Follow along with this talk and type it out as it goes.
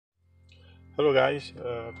Hello guys,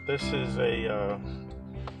 this is a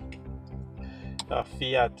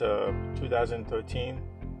Fiat 2013.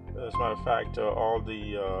 As a matter of fact, all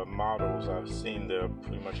the models I've seen, they're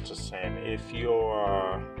pretty much the same. If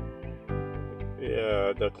your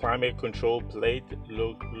the climate control plate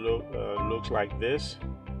looks like this,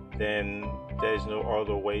 then there's no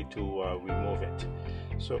other way to remove it.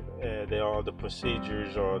 So the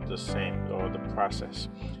procedures are the same, or the process.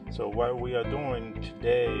 So what we are doing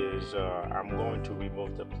today is I'm going to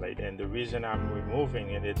remove the plate, and the reason I'm removing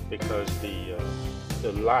it is because the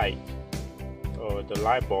light, or the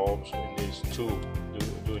light bulbs in these two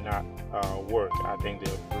do not work. I think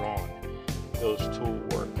they're blown. Those two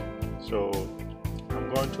work. So I'm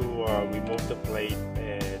going to remove the plate,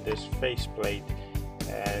 this face plate,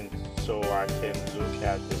 and so I can look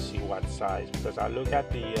at to see what size, because I look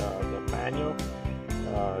at the manual,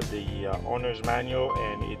 the owner's manual,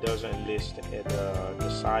 and it doesn't list the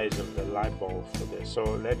size of the light bulb for this. So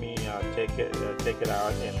let me take it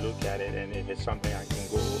out and look at it, and if it's something I can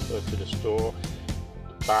go to the store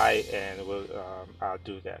buy, and I'll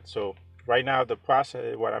do that. So right now the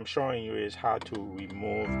process, what I'm showing you is how to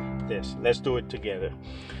remove this. Let's do it together.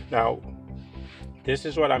 Now this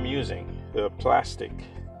is what I'm using, the plastic.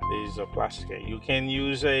 These are plastic. You can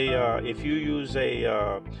use if you use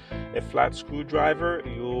a flat screwdriver,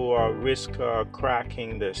 you risk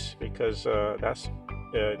cracking this, because this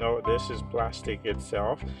is plastic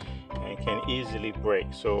itself and can easily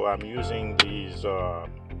break. So I'm using these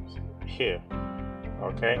here.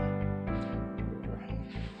 Okay.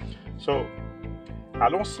 So I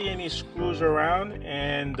don't see any screws around,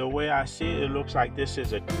 and the way I see it, it looks like this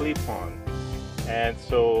is a clip-on. And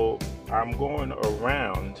so I'm going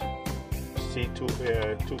around, see, to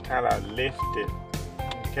kind of lift it,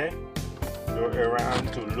 okay? Go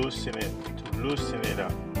around to loosen it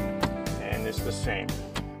up, and it's the same.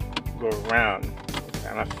 Go around,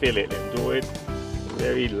 kind of feel it, and do it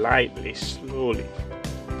very lightly, slowly.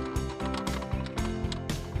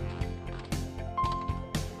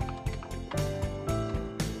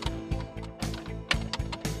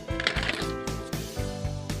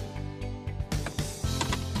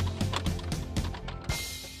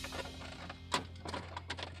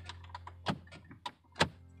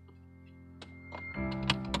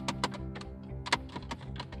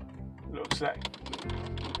 Looks like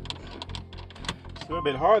it's a little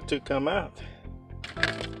bit hard to come out.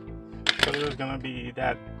 So it's gonna be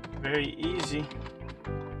that very easy,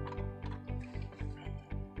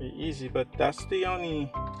 but that's the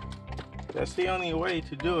only way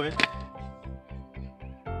to do it.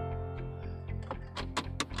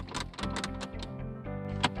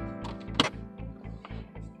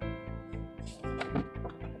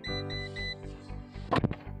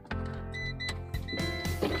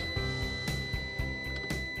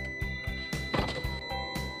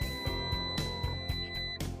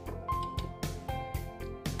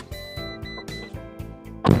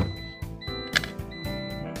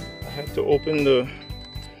 I had to open the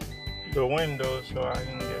window so I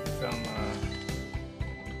can get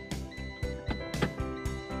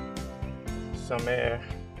some air.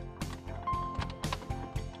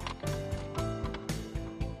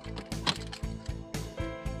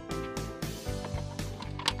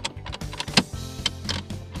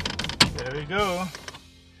 There we go.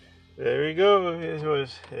 There we go.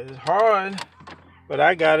 It's hard, but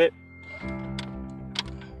I got it.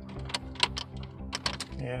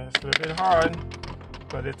 Yeah, it's a little bit hard,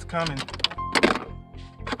 but it's coming.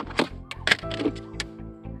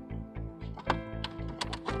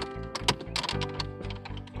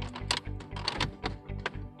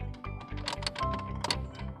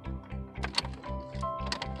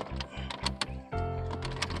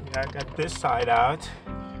 Yeah, I got this side out,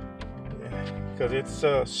 because it's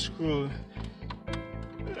screwed.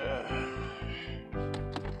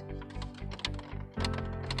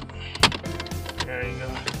 There you go.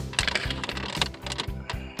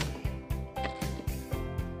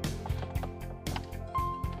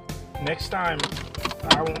 Next time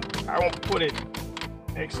I won't put it.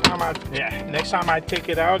 Next time I take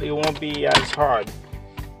it out, it won't be as hard.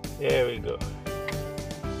 There we go.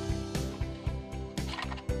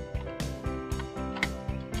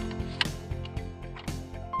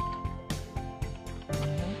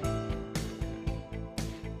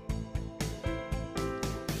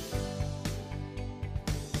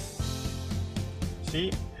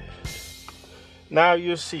 See? Now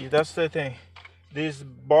you see, that's the thing. This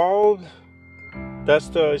bulb,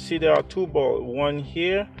 see, there are two bulbs, one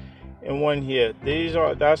here and one here.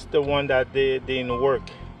 That's the one that they didn't work.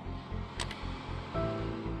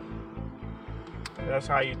 That's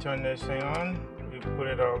how you turn this thing on. You put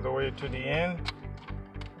it all the way to the end.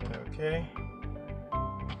 Okay.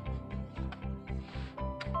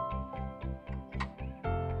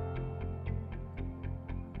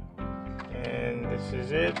 And this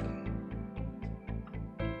is it.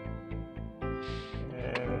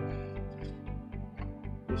 And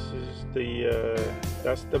this is the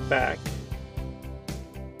that's the back.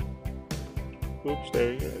 Oops,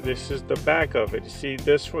 there you go. This is the back of it. See,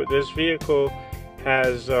 this vehicle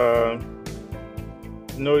has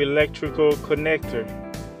no electrical connector,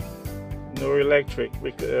 no electric,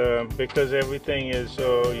 because everything is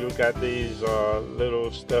you got these little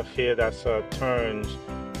stuff here that turns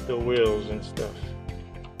the wheels and stuff,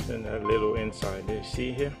 and that little inside there.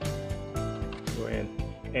 See here,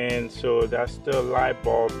 and so that's the light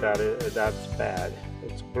bulb that's bad.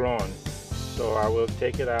 It's blown. So I will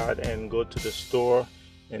take it out and go to the store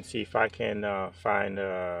and see if I can find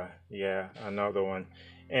another one.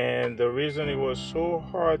 And the reason it was so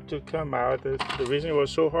hard to come out is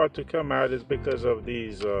because of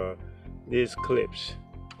these clips.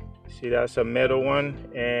 See, that's a metal one,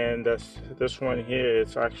 and this one here,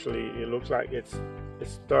 it's actually, it looks like it's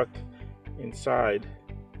stuck inside.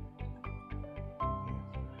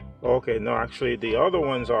 Okay, no, actually the other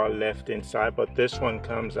ones are left inside, but this one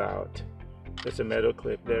comes out. It's a metal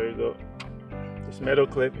clip. There you go. This metal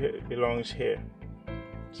clip here belongs here.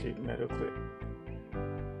 See, metal clip.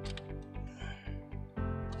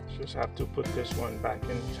 Just have to put this one back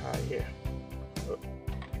inside here.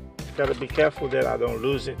 Gotta be careful that I don't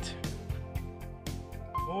lose it.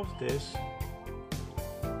 Move this.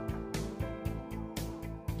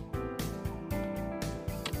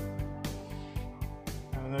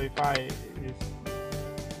 I don't know if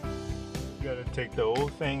you gotta take the whole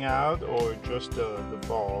thing out or just the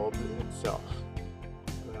bulb itself.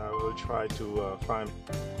 But I will try to find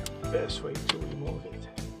the best way to remove it,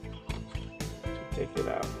 to take it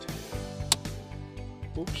out.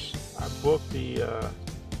 Oops, I broke the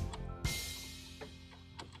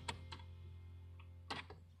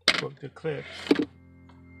clips.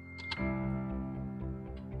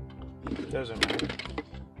 Doesn't matter.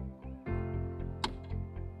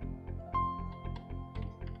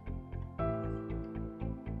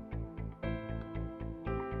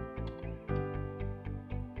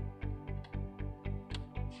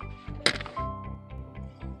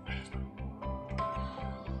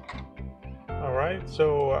 Alright,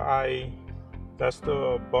 so that's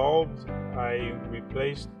the bulb. I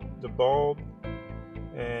replaced the bulb,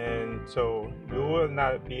 and so you will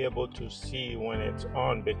not be able to see when it's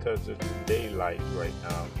on because it's daylight right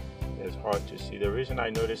now. It's hard to see. The reason I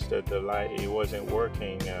noticed that the light, it wasn't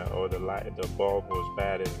working, or the bulb was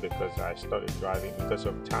bad, is because I started driving because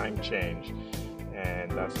of time change,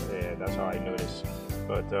 and that's how I noticed.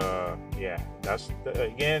 But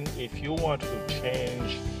again, if you want to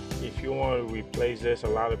change, if you want to replace this, a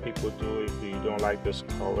lot of people do. If you don't like this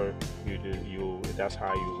color, that's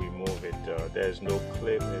how you remove it. There's no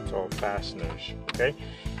clip, it's all fasteners. Okay,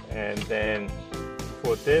 and then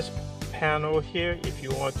for this panel here, if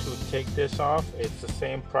you want to take this off, it's the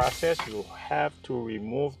same process. You have to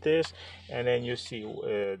remove this, and then you see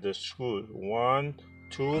the screw 1,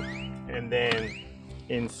 2, and then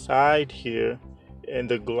inside here in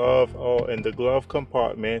the glove, or in the glove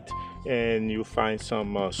compartment, and you find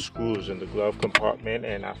some screws in the glove compartment,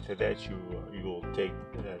 and after that you'll take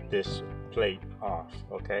this plate off.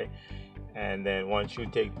 Okay, and then once you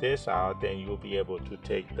take this out, then you'll be able to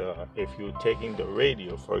take if you're taking the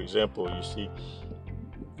radio, for example, you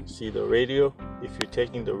see the radio. If you're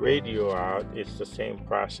taking the radio out, it's the same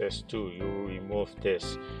process too. You remove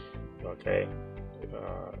this, okay,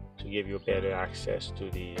 to give you better access to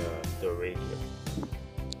the radio.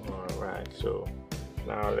 All right, so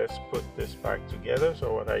now let's put this back together.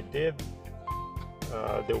 So what I did,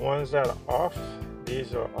 the ones that are off,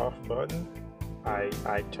 these are off button. I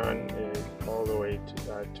turn it all the way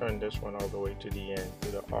to, I turn this one all the way to the end,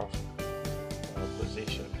 to the off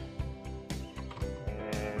position,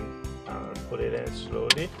 and I'll put it in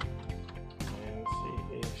slowly, and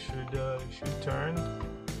see, it should turn.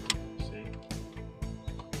 See, it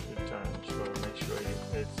should turn. So make sure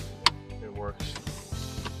it works.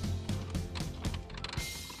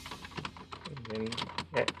 And then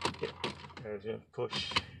as you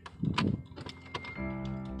push.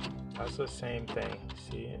 That's the same thing.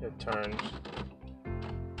 See, it turns.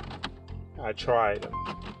 I tried them.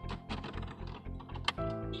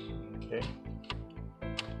 Okay.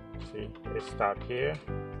 See, it stopped here.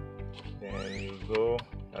 Then you go.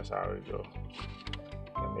 That's how it goes.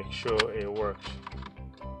 And make sure it works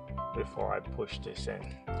before I push this in.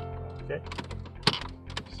 Okay.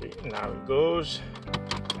 See, now it goes.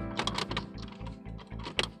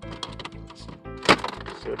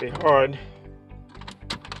 It's really hard.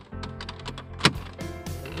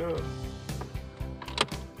 There we go.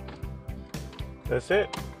 That's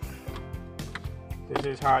it. This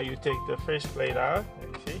is how you take the faceplate out.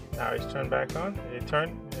 You see, now it's turned back on. It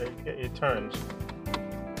turns.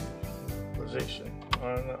 Position,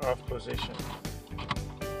 on off position.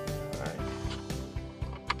 Right.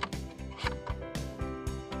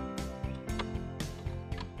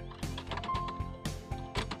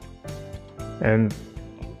 And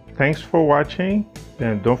thanks for watching.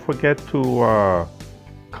 And don't forget to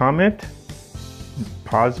comment,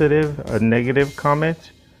 positive, negative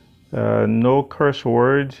comments. No curse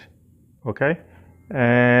words, okay?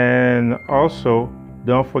 And also,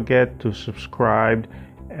 don't forget to subscribe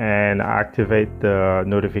and activate the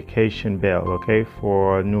notification bell, okay,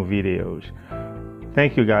 for new videos.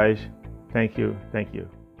 Thank you, guys. Thank you.